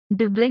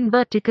Dublin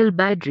vertical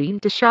by dream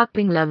to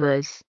shopping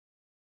lovers.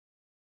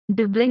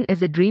 Dublin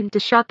is a dream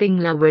to shopping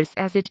lovers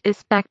as it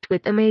is packed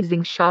with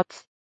amazing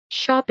shops,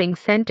 shopping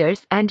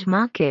centres and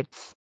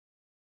markets.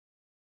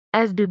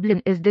 As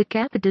Dublin is the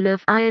capital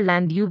of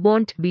Ireland, you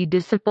won't be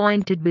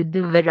disappointed with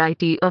the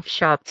variety of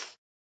shops.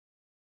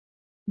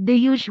 The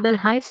usual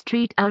high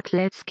street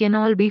outlets can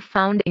all be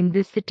found in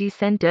the city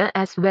centre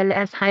as well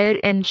as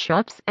higher-end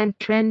shops and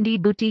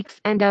trendy boutiques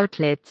and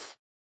outlets.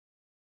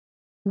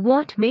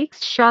 What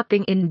makes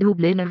shopping in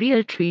Dublin a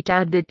real treat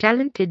are the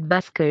talented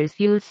buskers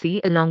you'll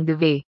see along the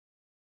way.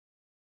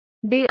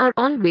 They are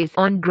always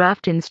on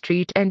Grafton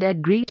Street and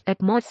add great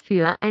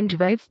atmosphere and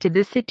vibes to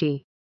the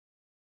city.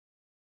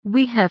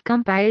 We have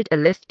compiled a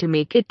list to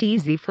make it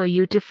easy for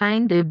you to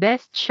find the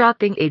best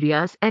shopping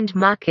areas and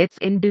markets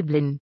in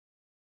Dublin.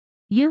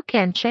 You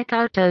can check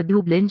out our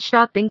Dublin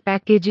shopping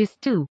packages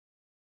too.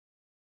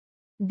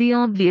 The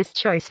obvious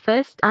choice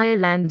first,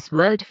 Ireland's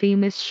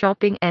world-famous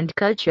shopping and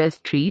culture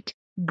street,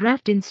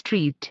 Grafton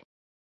Street.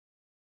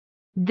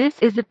 This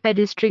is a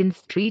pedestrian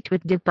street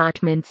with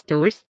department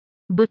stores,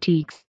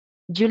 boutiques,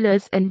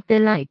 jewelers and the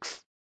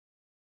likes.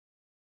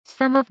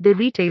 Some of the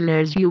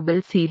retailers you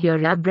will see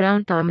here are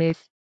Brown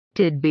Thomas,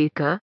 Tid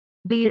Baker,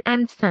 Beer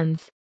and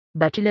Sons,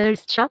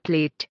 Butler's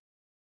Chocolate.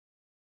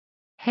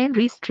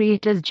 Henry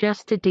Street is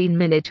just a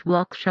 10-minute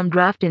walk from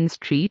Grafton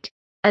Street,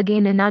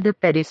 again another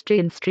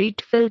pedestrian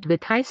street filled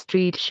with high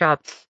street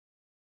shops.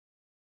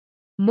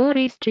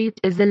 Moray Street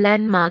is a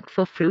landmark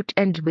for fruit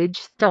and veg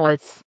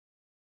stalls.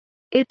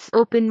 It's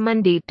open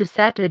Monday to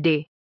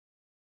Saturday.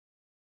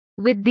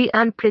 With the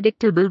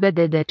unpredictable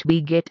weather that we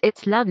get,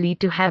 it's lovely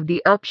to have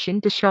the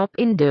option to shop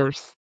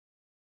indoors.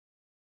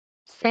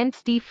 St.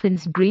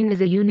 Stephen's Green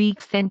is a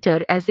unique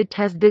centre as it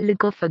has the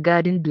look of a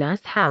garden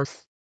glass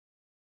house.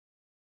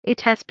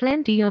 It has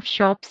plenty of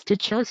shops to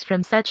choose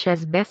from such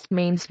as Best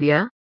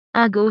Menswear,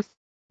 Argos,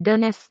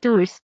 Dunnes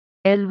Stores,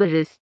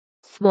 Elveris,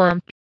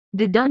 Swamp,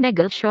 the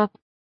Donegal Shop,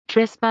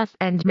 Trespass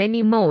and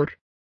many more.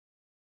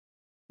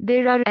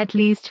 There are at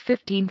least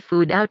 15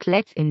 food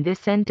outlets in the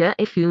centre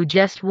if you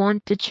just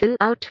want to chill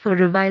out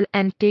for a while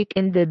and take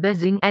in the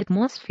buzzing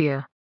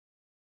atmosphere.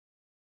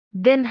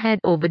 Then head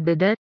over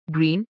the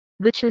Green,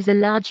 which is a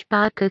large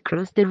park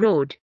across the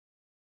road.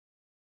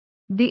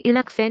 The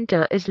Illoch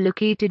Centre is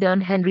located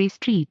on Henry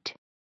Street.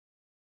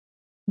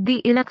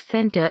 The Illoch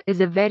Centre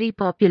is a very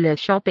popular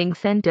shopping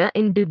centre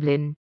in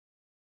Dublin.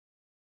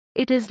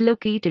 It is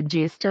located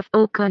just off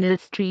O'Connell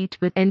Street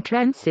with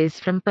entrances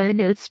from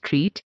Purnell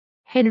Street,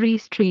 Henry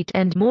Street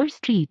and Moore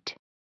Street.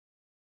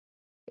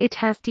 It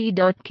has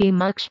T.K.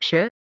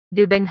 Maxshire,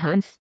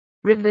 Debenhams,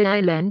 River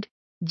Island,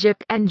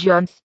 Jip and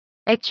John's,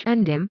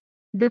 H&M,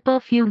 the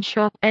perfume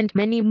shop and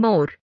many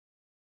more.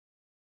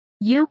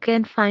 You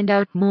can find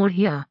out more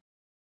here.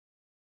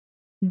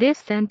 This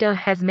centre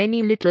has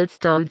many little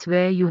stalls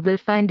where you will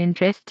find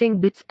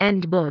interesting bits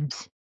and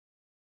bobs.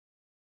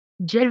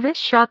 Jervis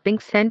Shopping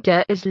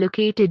Centre is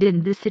located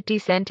in the city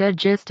centre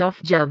just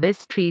off Jervis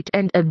Street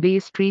and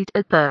Abbey Street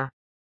upper.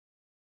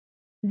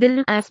 The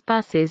Luas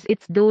passes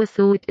its door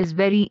so it is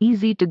very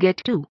easy to get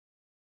to.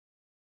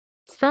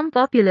 Some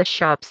popular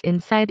shops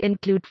inside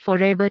include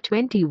Forever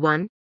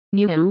 21,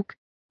 New York,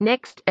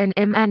 Next and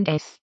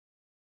M&S.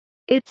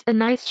 It's a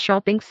nice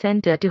shopping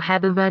centre to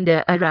have a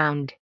wander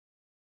around.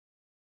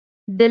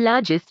 The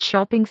largest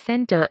shopping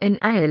centre in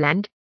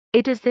Ireland,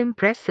 it is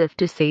impressive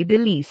to say the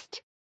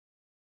least.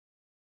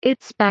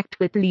 It's packed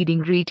with leading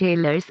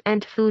retailers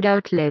and food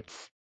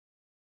outlets.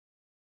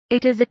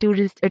 It is a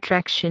tourist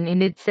attraction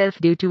in itself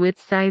due to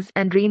its size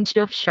and range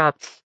of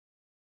shops.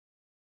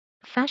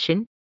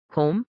 Fashion,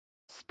 home,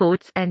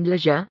 sports and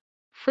leisure,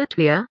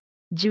 footwear,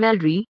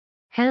 jewelry,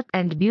 health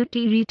and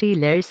beauty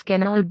retailers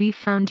can all be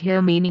found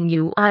here, meaning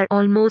you are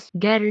almost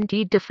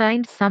guaranteed to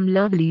find some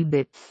lovely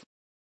bits.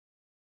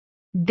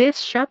 This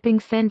shopping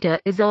centre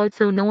is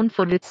also known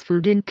for its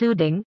food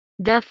including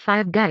the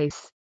Five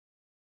Guys.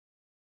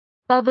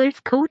 Power's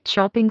Court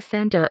Shopping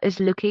Centre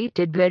is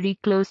located very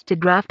close to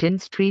Grafton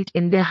Street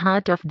in the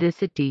heart of the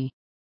city.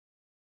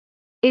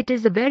 It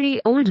is a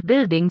very old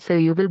building so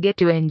you will get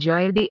to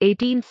enjoy the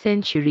 18th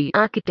century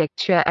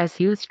architecture as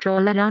you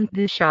stroll around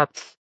the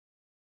shops.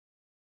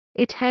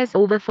 It has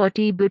over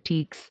 40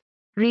 boutiques,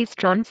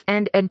 restaurants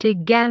and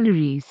antique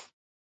galleries.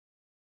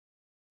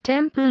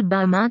 Temple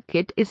Bar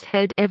Market is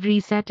held every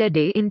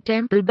Saturday in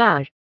Temple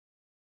Bar.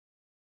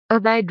 A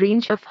wide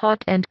range of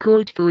hot and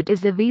cold food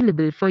is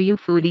available for you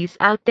foodies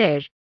out there.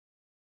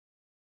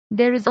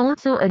 There is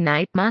also a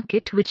night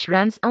market which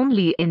runs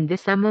only in the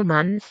summer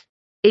months.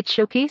 It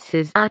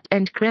showcases art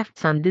and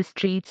crafts on the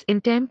streets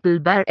in Temple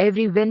Bar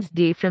every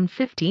Wednesday from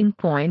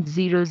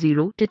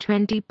 15:00 to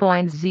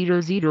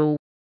 20:00.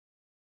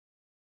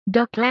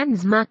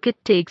 Docklands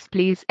Market takes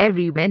place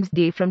every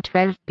Wednesday from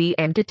 12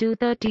 p.m. to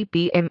 2:30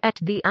 p.m. at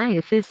the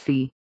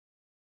IFSC.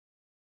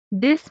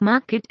 This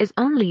market is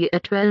only a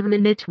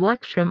 12-minute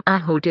walk from our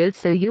hotel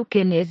so you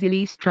can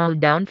easily stroll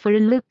down for a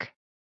look.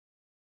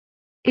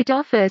 It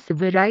offers a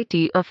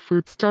variety of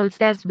food stalls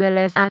as well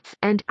as arts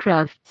and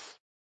crafts.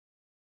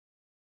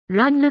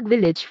 Ranlug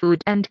Village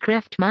Food and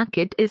Craft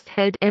Market is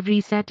held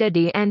every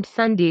Saturday and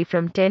Sunday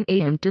from 10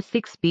 a.m. to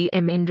 6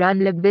 p.m. in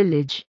Ranlug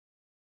Village.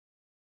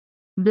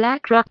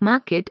 Black Rock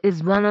Market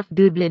is one of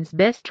Dublin's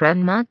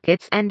best-run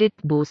markets and it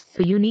boasts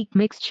a unique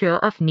mixture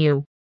of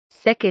new,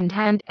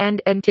 second-hand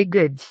and antique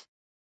goods.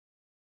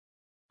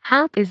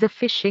 Howth is a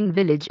fishing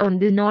village on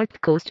the north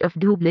coast of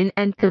Dublin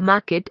and the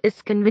market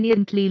is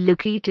conveniently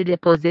located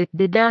opposite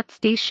the Dart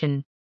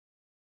station.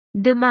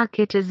 The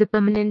market is a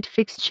permanent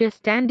fixture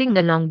standing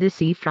along the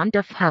seafront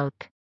of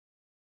Howth.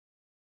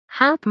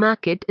 Howth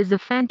Market is a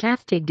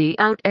fantastic day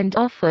out and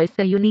offers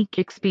a unique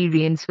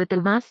experience with a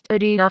vast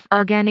array of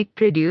organic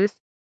produce,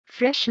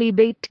 freshly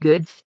baked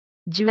goods,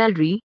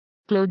 jewelry,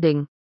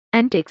 clothing,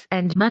 antiques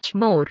and much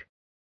more.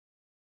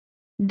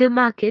 The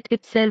market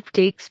itself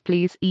takes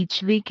place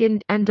each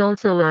weekend and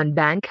also on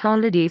bank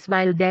holidays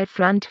while their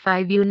front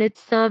 5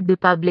 units serve the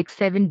public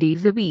 7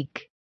 days a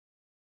week.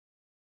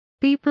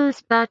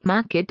 People's Part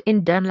Market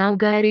in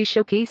Dunlowgary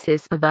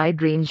showcases a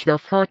wide range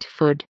of hot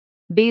food,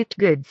 baked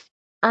goods,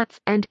 arts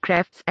and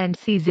crafts and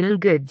seasonal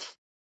goods.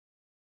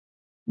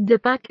 The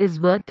park is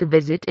worth a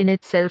visit in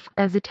itself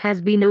as it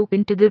has been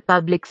open to the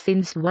public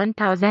since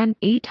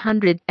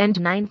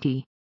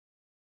 1890.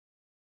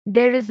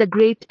 There is a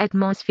great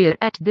atmosphere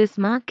at this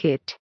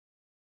market.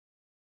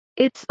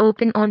 It's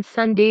open on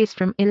Sundays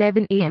from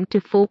 11 a.m. to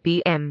 4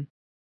 p.m.